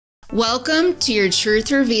Welcome to your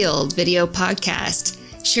Truth Revealed video podcast,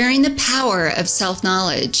 sharing the power of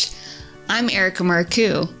self-knowledge. I'm Erika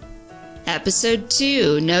Marcoux. Episode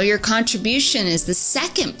 2, Know Your Contribution, is the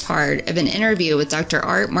second part of an interview with Dr.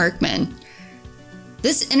 Art Markman.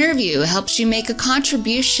 This interview helps you make a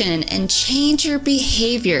contribution and change your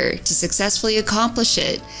behavior to successfully accomplish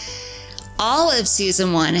it. All of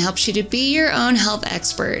Season 1 helps you to be your own health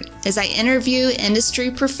expert as I interview industry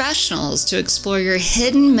professionals to explore your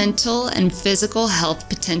hidden mental and physical health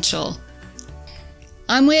potential.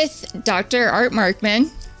 I'm with Dr. Art Markman,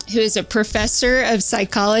 who is a professor of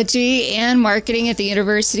psychology and marketing at the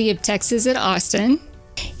University of Texas at Austin.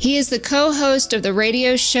 He is the co-host of the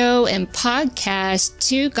radio show and podcast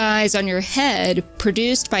Two Guys on Your Head,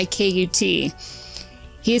 produced by KUT.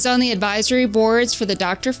 He is on the advisory boards for the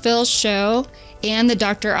Dr. Phil Show and the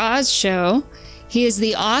Dr. Oz Show. He is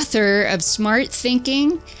the author of Smart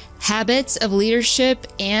Thinking, Habits of Leadership,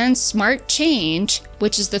 and Smart Change,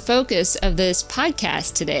 which is the focus of this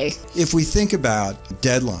podcast today. If we think about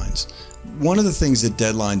deadlines, one of the things that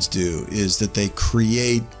deadlines do is that they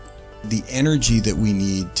create the energy that we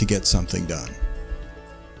need to get something done.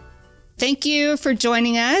 Thank you for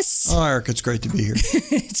joining us. Oh, Eric, it's great to be here.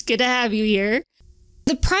 It's good to have you here.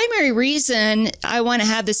 The primary reason I want to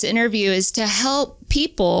have this interview is to help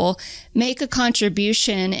people make a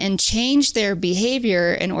contribution and change their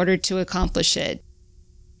behavior in order to accomplish it.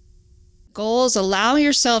 Goals, allow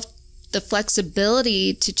yourself the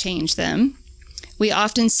flexibility to change them. We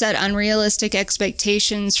often set unrealistic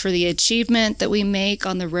expectations for the achievement that we make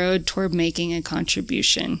on the road toward making a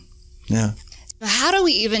contribution. Yeah. How do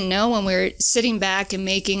we even know when we're sitting back and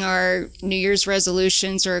making our New Year's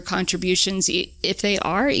resolutions or contributions if they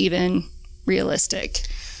are even realistic?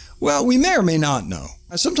 Well, we may or may not know.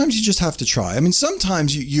 Sometimes you just have to try. I mean,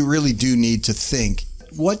 sometimes you really do need to think,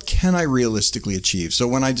 what can I realistically achieve? So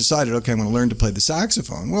when I decided, okay, I'm going to learn to play the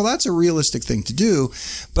saxophone, well, that's a realistic thing to do.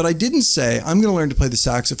 But I didn't say, I'm going to learn to play the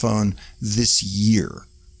saxophone this year,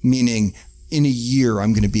 meaning in a year,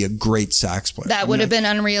 I'm going to be a great sax player. That would have been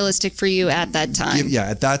unrealistic for you at that time. Yeah,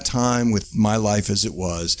 at that time, with my life as it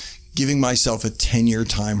was, giving myself a 10-year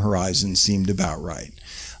time horizon seemed about right.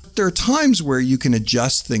 There are times where you can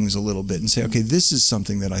adjust things a little bit and say, okay, this is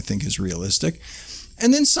something that I think is realistic.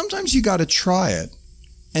 And then sometimes you got to try it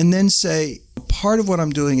and then say, part of what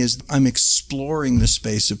I'm doing is I'm exploring the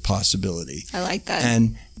space of possibility. I like that.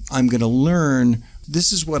 And I'm going to learn,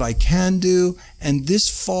 this is what I can do, and this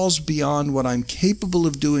falls beyond what I'm capable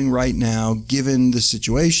of doing right now, given the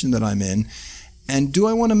situation that I'm in. And do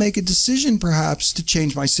I want to make a decision, perhaps, to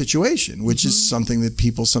change my situation, which is something that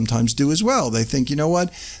people sometimes do as well. They think, you know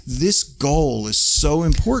what, this goal is so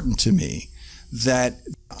important to me that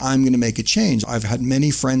I'm going to make a change. I've had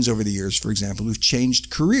many friends over the years, for example, who've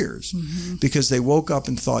changed careers because they woke up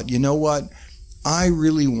and thought, you know what, I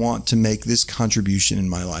really want to make this contribution in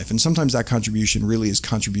my life. And sometimes that contribution really is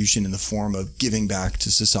contribution in the form of giving back to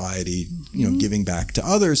society, giving back to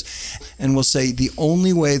others. And we'll say the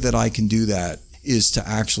only way that I can do that is to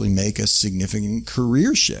actually make a significant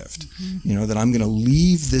career shift. That I'm going to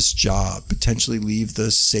leave this job, potentially leave the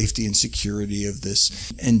safety and security of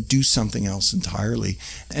this, and do something else entirely.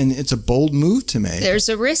 And it's a bold move to make. There's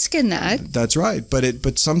a risk in that. That's right.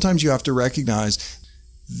 But sometimes you have to recognize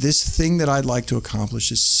this thing that I'd like to accomplish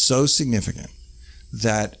is so significant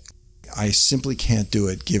that I simply can't do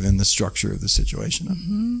it given the structure of the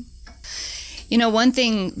situation. One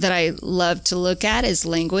thing that I love to look at is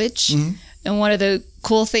language. And one of the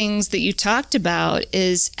cool things that you talked about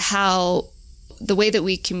is how the way that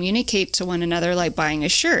we communicate to one another, like buying a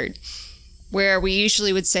shirt, where we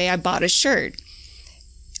usually would say, I bought a shirt,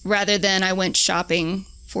 rather than I went shopping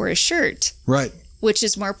for a shirt. Right. Which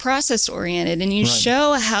is more process-oriented. And you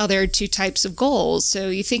show how there are two types of goals. So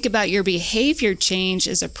you think about your behavior change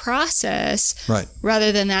as a process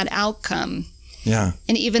rather than that outcome. Yeah.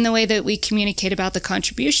 And even the way that we communicate about the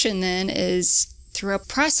contribution then is through a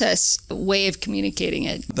process way of communicating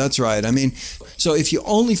it. That's right. I mean, so if you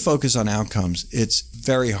only focus on outcomes, it's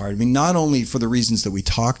very hard. I mean, not only for the reasons that we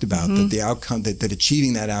talked about, that the outcome, that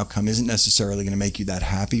achieving that outcome isn't necessarily going to make you that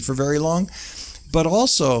happy for very long, but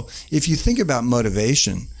also if you think about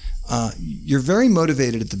motivation, you're very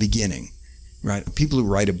motivated at the beginning, right? People who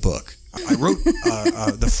write a book. I wrote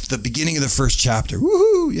the beginning of the first chapter,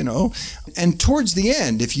 woohoo, and towards the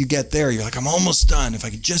end, if you get there, you're like, I'm almost done. If I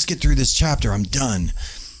could just get through this chapter, I'm done.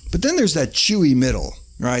 But then there's that chewy middle,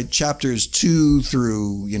 right? Chapters 2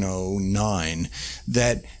 through, 9,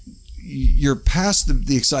 that you're past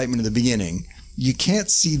the excitement of the beginning. You can't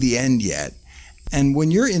see the end yet. And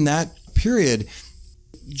when you're in that period,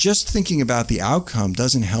 just thinking about the outcome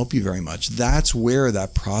doesn't help you very much. That's where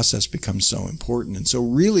that process becomes so important. And so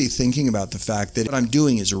really thinking about the fact that what I'm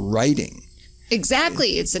doing is writing.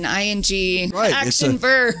 Exactly. It's an ing right. action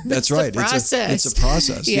verb. That's right. It's a process. It's a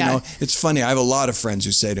process. Yeah. You know, it's funny. I have a lot of friends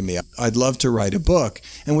who say to me, I'd love to write a book.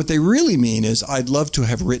 And what they really mean is I'd love to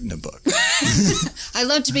have written a book. I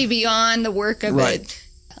love to be beyond the work of right. it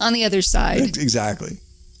on the other side. Exactly.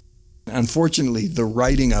 Unfortunately, the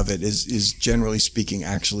writing of it is generally speaking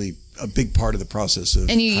actually a big part of the process of.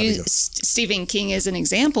 And you use Stephen King as an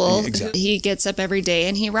example. Exactly. He gets up every day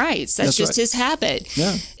and he writes. That's just right. his habit.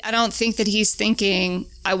 Yeah. I don't think that he's thinking,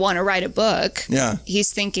 I want to write a book. Yeah.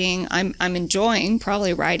 He's thinking, I'm enjoying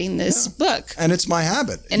probably writing this book. And it's my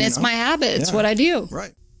habit. And it's my habit. It's what I do.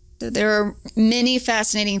 Right. There are many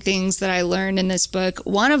fascinating things that I learned in this book.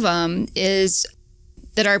 One of them is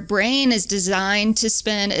that our brain is designed to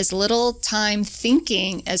spend as little time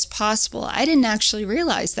thinking as possible. I didn't actually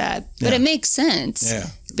realize that, but it makes sense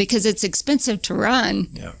because it's expensive to run.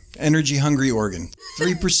 Yeah. Energy hungry organ.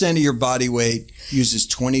 3% of your body weight uses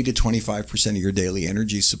 20 to 25% of your daily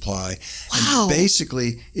energy supply. Wow. And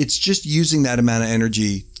basically, it's just using that amount of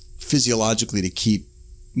energy physiologically to keep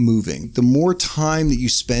moving. The more time that you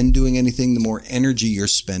spend doing anything, the more energy you're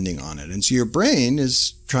spending on it. And so your brain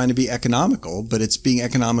is trying to be economical, but it's being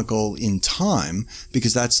economical in time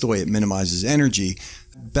because that's the way it minimizes energy.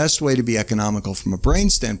 Best way to be economical from a brain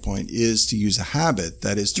standpoint is to use a habit,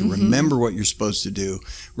 that is to remember what you're supposed to do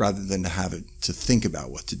rather than to have it to think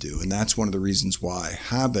about what to do. And that's one of the reasons why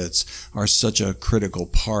habits are such a critical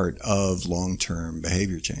part of long-term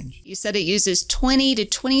behavior change. You said it uses 20 to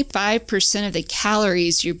 25% of the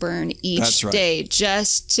calories you burn each day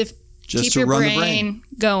just to keep your brain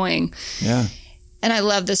going. Yeah. And I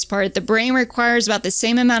love this part. The brain requires about the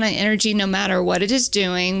same amount of energy no matter what it is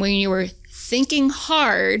doing. When you are thinking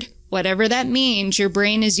hard, whatever that means, your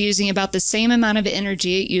brain is using about the same amount of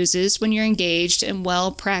energy it uses when you're engaged in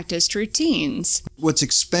well-practiced routines. What's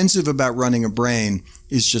expensive about running a brain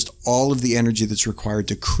is just all of the energy that's required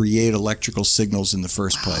to create electrical signals in the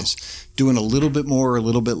first place. Doing a little bit more or a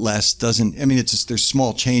little bit less doesn't, I mean, it's just, there's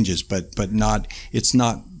small changes, but not, it's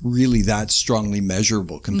not really that strongly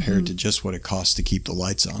measurable compared to just what it costs to keep the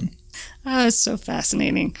lights on. Oh, it's so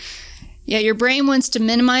fascinating. Yeah, your brain wants to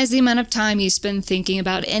minimize the amount of time you spend thinking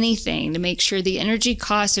about anything to make sure the energy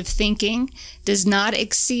cost of thinking does not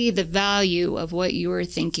exceed the value of what you are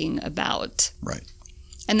thinking about. Right.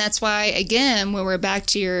 And that's why, again, when we're back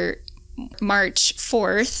to your March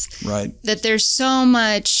 4th, right, that there's so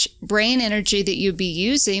much brain energy that you'd be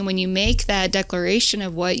using when you make that declaration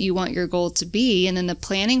of what you want your goal to be and then the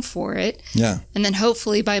planning for it. Yeah. And then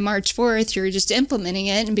hopefully by March 4th, you're just implementing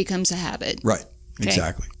it and becomes a habit. Right. Okay.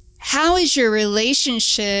 Exactly. How is your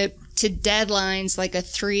relationship to deadlines like a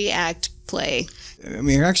 3-act play? I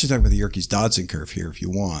mean, you're actually talking about the Yerkes-Dodson curve here if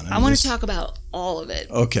you want. I want to talk about all of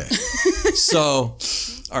it. Okay. So,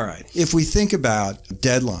 all right. If we think about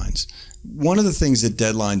deadlines, one of the things that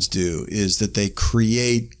deadlines do is that they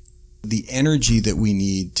create the energy that we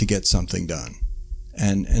need to get something done.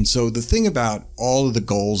 And so the thing about all of the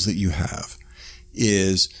goals that you have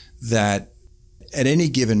is that at any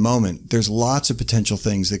given moment, there's lots of potential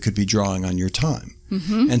things that could be drawing on your time.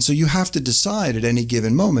 And so you have to decide at any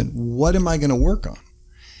given moment, what am I going to work on?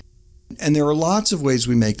 And there are lots of ways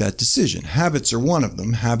we make that decision. Habits are one of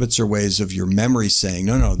them. Habits are ways of your memory saying,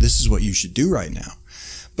 no, this is what you should do right now.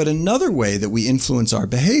 But another way that we influence our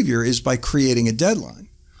behavior is by creating a deadline.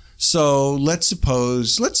 So let's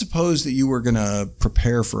suppose that you were going to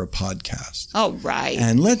prepare for a podcast. Oh, right.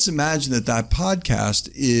 And let's imagine that podcast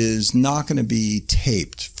is not going to be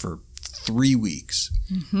taped for 3 weeks.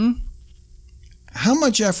 How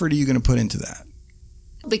much effort are you going to put into that?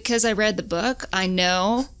 Because I read the book, I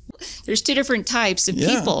know there's 2 different types of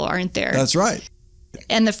people, aren't there? That's right.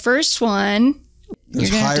 And the first one,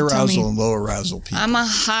 there's high arousal and low arousal people. I'm a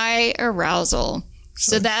high arousal.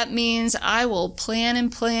 So that means I will plan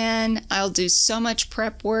and plan. I'll do so much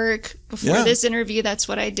prep work before this interview. That's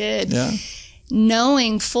what I did. Yeah.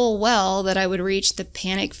 Knowing full well that I would reach the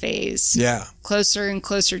panic phase. Yeah. Closer and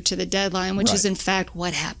closer to the deadline, which is in fact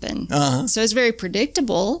what happened. So it's very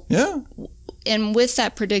predictable. Yeah. And with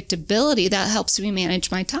that predictability, that helps me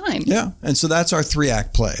manage my time. Yeah. And so that's our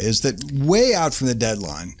 3-act play, is that way out from the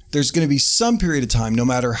deadline, there's going to be some period of time, no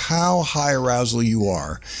matter how high arousal you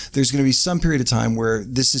are, there's going to be some period of time where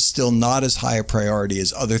this is still not as high a priority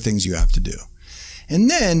as other things you have to do. And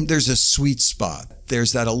then there's a sweet spot.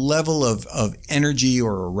 There's that a level of energy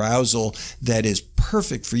or arousal that is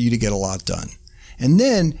perfect for you to get a lot done. And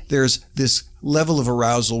then there's this level of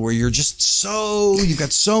arousal where you've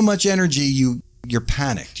got so much energy, you're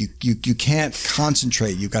panicked. You can't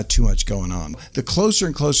concentrate. You've got too much going on. The closer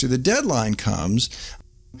and closer the deadline comes,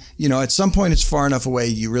 at some point it's far enough away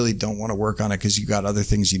you really don't want to work on it because you got other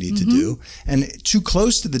things you need to do. And too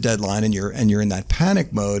close to the deadline and you're in that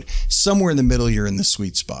panic mode, somewhere in the middle you're in the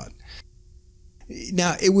sweet spot.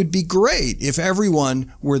 Now, it would be great if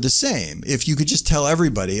everyone were the same. If you could just tell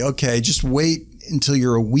everybody, okay, just wait until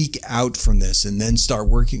you're a week out from this and then start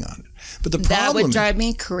working on it. But the problem, that would drive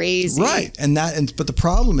me crazy. Right. But the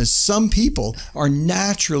problem is some people are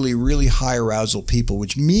naturally really high arousal people,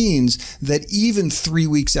 which means that even 3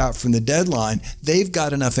 weeks out from the deadline, they've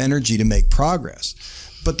got enough energy to make progress.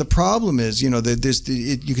 But the problem is, you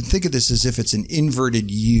can think of this as if it's an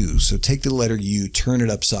inverted U. So take the letter U, turn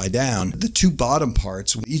it upside down. The two bottom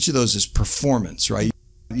parts, each of those is performance, right?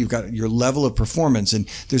 You've got your level of performance, and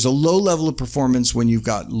there's a low level of performance when you've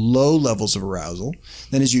got low levels of arousal.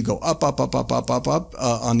 Then as you go up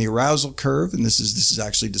on the arousal curve, and this is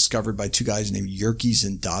actually discovered by two guys named Yerkes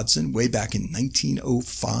and Dodson way back in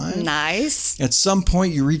 1905. Nice. At some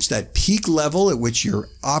point, you reach that peak level at which you're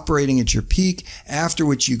operating at your peak, after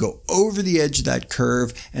which you go over the edge of that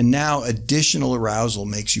curve, and now additional arousal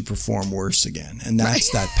makes you perform worse again. And that's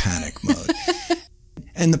that panic mode.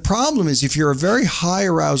 And the problem is if you're a very high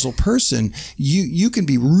arousal person, you can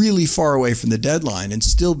be really far away from the deadline and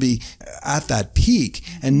still be at that peak.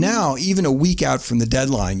 And now, even a week out from the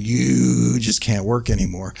deadline, you just can't work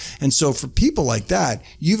anymore. And so for people like that,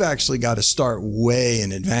 you've actually got to start way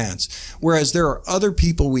in advance. Whereas there are other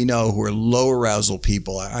people we know who are low arousal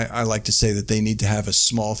people. I like to say that they need to have a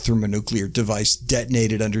small thermonuclear device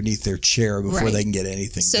detonated underneath their chair before they can get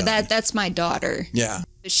anything done. So that's my daughter. Yeah.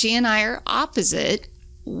 She and I are opposite,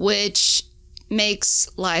 which makes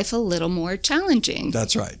life a little more challenging.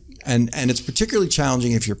 That's right. And it's particularly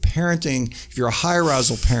challenging if you're a high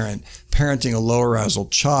arousal parent, parenting a low arousal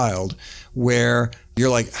child, where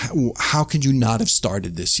you're like, how could you not have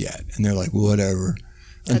started this yet? And they're like, whatever.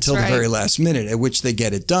 Until the very last minute, at which they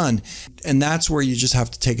get it done. And that's where you just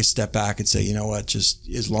have to take a step back and say, you know what, just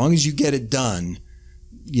as long as you get it done,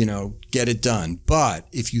 get it done. But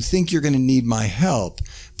if you think you're going to need my help,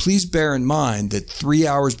 please bear in mind that 3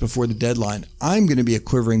 hours before the deadline, I'm going to be a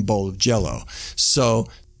quivering bowl of Jell-O. So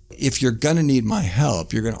if you're going to need my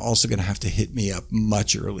help, you're also going to have to hit me up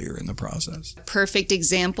much earlier in the process. Perfect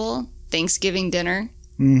example, Thanksgiving dinner.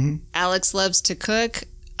 Alex loves to cook.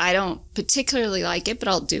 I don't particularly like it, but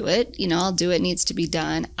I'll do it. I'll do it. Needs to be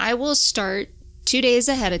done. I will start 2 days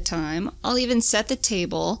ahead of time. I'll even set the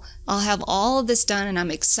table. I'll have all of this done and I'm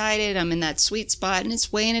excited. I'm in that sweet spot and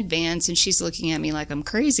it's way in advance and she's looking at me like I'm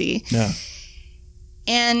crazy. Yeah.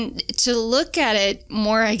 And to look at it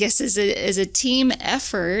more, I guess, as a team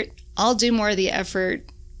effort, I'll do more of the effort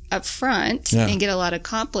up front and get a lot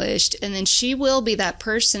accomplished. And then she will be that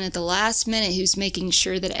person at the last minute who's making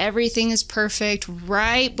sure that everything is perfect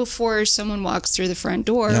right before someone walks through the front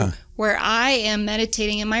door, where I am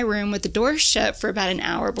meditating in my room with the door shut for about an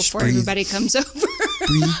hour before everybody comes over.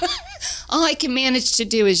 All I can manage to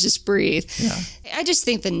do is just breathe. Yeah. I just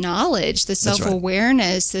think the knowledge, the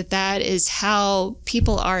self-awareness that is how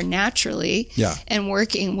people are naturally, and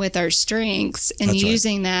working with our strengths and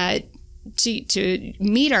using that to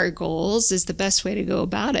meet our goals is the best way to go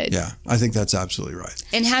about it. Yeah, I think that's absolutely right.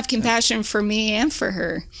 And have compassion for me and for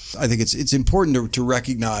her. I think it's important to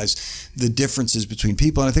recognize the differences between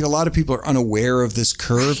people. And I think a lot of people are unaware of this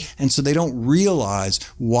curve. And so they don't realize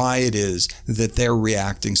why it is that they're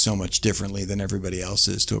reacting so much differently than everybody else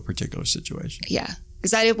is to a particular situation. Yeah.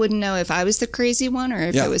 Because I wouldn't know if I was the crazy one or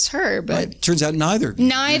if it was her. But turns out neither.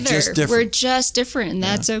 We're just different, and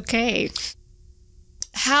that's okay.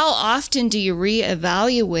 How often do you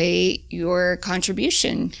reevaluate your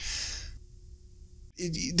contribution?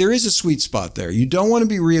 There is a sweet spot there. You don't want to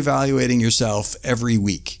be reevaluating yourself every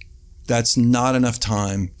week. That's not enough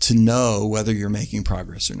time to know whether you're making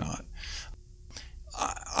progress or not.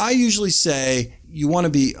 I usually say you want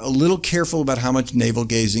to be a little careful about how much navel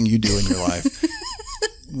gazing you do in your life.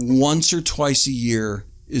 Once or twice a year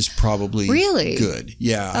is probably good.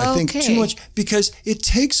 Yeah, I think too much, because it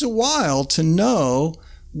takes a while to know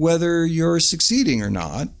whether you're succeeding or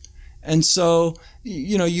not. And so,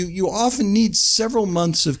 you often need several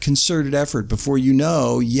months of concerted effort before you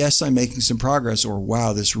know, yes, I'm making some progress, or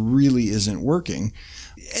wow, this really isn't working.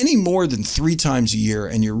 Any more than 3 times a year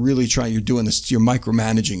and you're really you're doing this, you're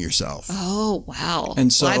micromanaging yourself. Oh, wow.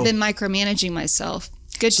 And so I've been micromanaging myself.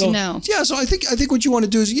 Good to know. Yeah, so I think what you want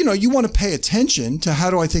to do is, you want to pay attention to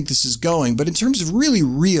how do I think this is going, but in terms of really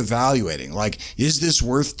reevaluating, like, is this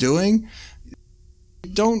worth doing?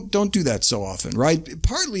 Don't do that so often, right?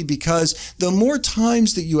 Partly because the more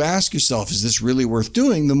times that you ask yourself, is this really worth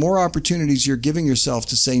doing, the more opportunities you're giving yourself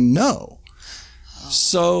to say no.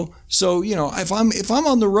 So if I'm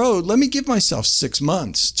on the road, let me give myself 6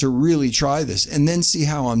 months to really try this and then see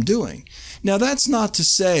how I'm doing. Now, that's not to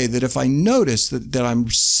say that if I notice that I'm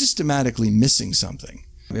systematically missing something,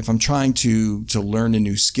 if I'm trying to learn a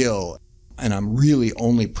new skill and I'm really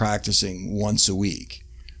only practicing once a week,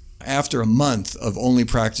 after a month of only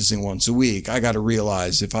practicing once a week, I got to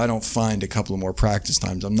realize if I don't find a couple of more practice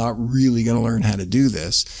times, I'm not really going to learn how to do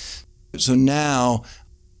this. So now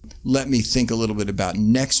let me think a little bit about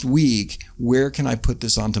next week, where can I put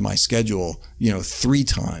this onto my schedule, 3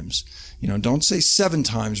 times. Don't say 7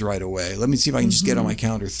 times right away. Let me see if I can just get on my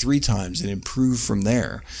calendar 3 times and improve from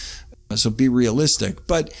there. So be realistic.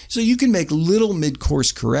 But so you can make little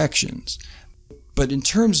mid-course corrections. But in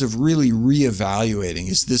terms of really reevaluating,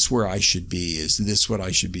 is this where I should be? Is this what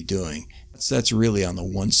I should be doing? That's really on the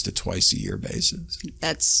once to twice a year basis.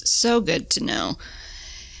 That's so good to know.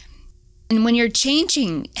 And when you're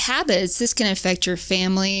changing habits, this can affect your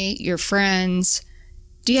family, your friends.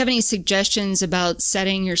 Do you have any suggestions about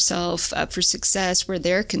setting yourself up for success where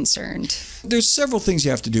they're concerned? There's several things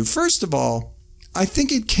you have to do. First of all, I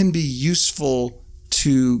think it can be useful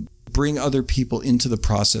to bring other people into the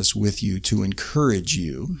process with you, to encourage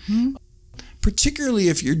you, particularly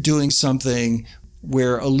if you're doing something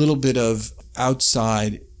where a little bit of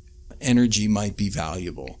outside energy might be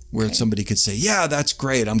valuable, where somebody could say, yeah, that's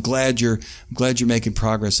great. I'm glad you're making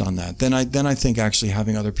progress on that. Then I think actually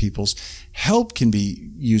having other people's help can be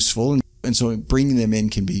useful. And so bringing them in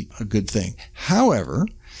can be a good thing. However,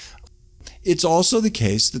 it's also the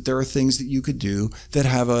case that there are things that you could do that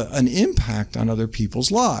have an impact on other people's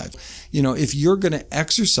lives. If you're going to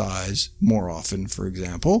exercise more often, for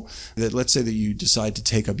example, that let's say that you decide to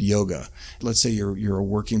take up yoga. Let's say you're a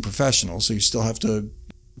working professional, so you still have to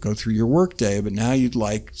go through your work day, but now you'd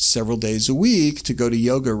like several days a week to go to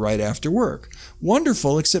yoga right after work.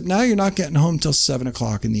 Wonderful, except now you're not getting home till 7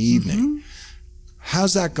 o'clock in the evening.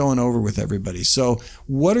 How's that going over with everybody? So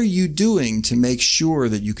what are you doing to make sure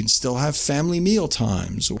that you can still have family meal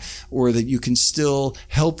times, or that you can still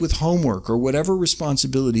help with homework or whatever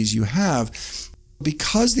responsibilities you have?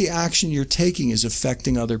 Because the action you're taking is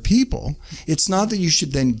affecting other people, it's not that you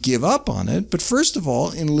should then give up on it, but first of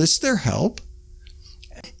all, enlist their help.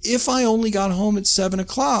 If I only got home at 7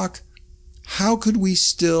 o'clock, how could we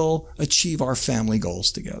still achieve our family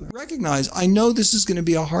goals together? Recognize, I know this is going to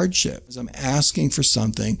be a hardship, as I'm asking for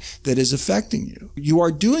something that is affecting you. You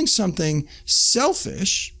are doing something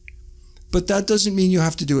selfish, but that doesn't mean you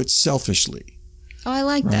have to do it selfishly. Oh, I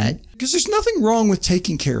like that. Because there's nothing wrong with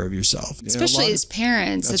taking care of yourself. Especially as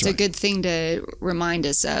parents, it's a good thing to remind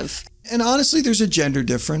us of. And honestly, there's a gender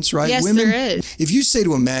difference, right? Yes, there is. If you say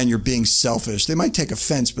to a man you're being selfish, they might take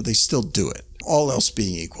offense, but they still do it. All else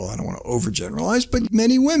being equal, I don't want to overgeneralize, but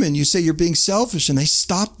many women, you say you're being selfish and they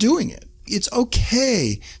stop doing it. It's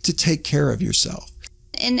okay to take care of yourself.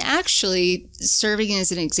 And actually, serving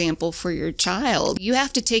as an example for your child, you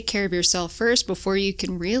have to take care of yourself first before you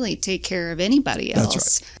can really take care of anybody else.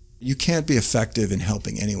 That's right. You can't be effective in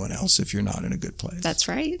helping anyone else if you're not in a good place. That's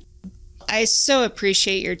right. I so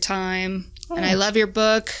appreciate your time. And I love your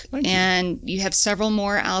book, and you have several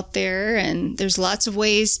more out there, and there's lots of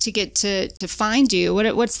ways to get to find you.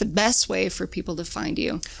 What's the best way for people to find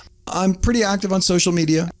you? I'm pretty active on social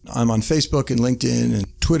media. I'm on Facebook and LinkedIn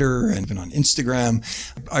and Twitter and even on Instagram.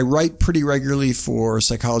 I write pretty regularly for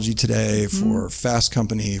Psychology Today, for Fast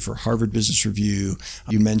Company, for Harvard Business Review.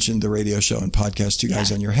 You mentioned the radio show and podcast, Two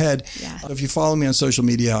Guys on Your Head. Yeah. If you follow me on social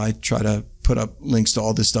media, I try to put up links to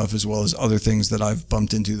all this stuff as well as other things that I've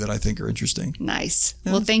bumped into that I think are interesting. Nice.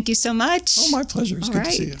 Yeah. Well, thank you so much. Oh, my pleasure. It's good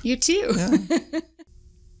to see you. You too. Yeah.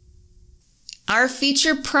 Our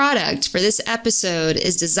featured product for this episode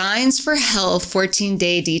is Designs for Health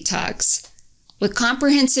 14-Day Detox. With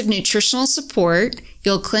comprehensive nutritional support,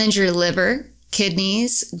 you'll cleanse your liver,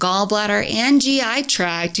 kidneys, gallbladder, and GI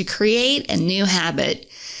tract to create a new habit.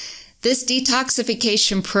 This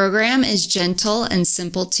detoxification program is gentle and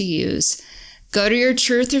simple to use. Go to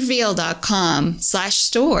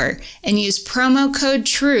yourtruthrevealed.com/store and use promo code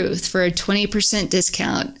TRUTH for a 20%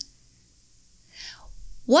 discount.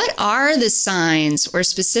 What are the signs or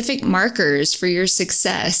specific markers for your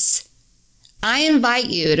success? I invite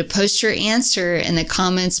you to post your answer in the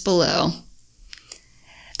comments below.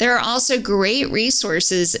 There are also great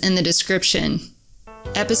resources in the description.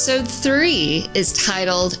 Episode 3 is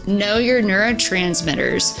titled Know Your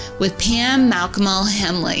Neurotransmitters with Pam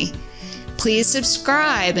Malcolm-Hemley. Please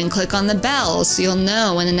subscribe and click on the bell so you'll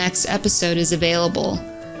know when the next episode is available.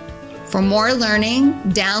 For more learning,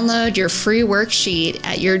 download your free worksheet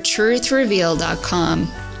at yourtruthreveal.com.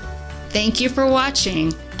 Thank you for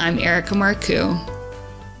watching. I'm Erika Marcoux.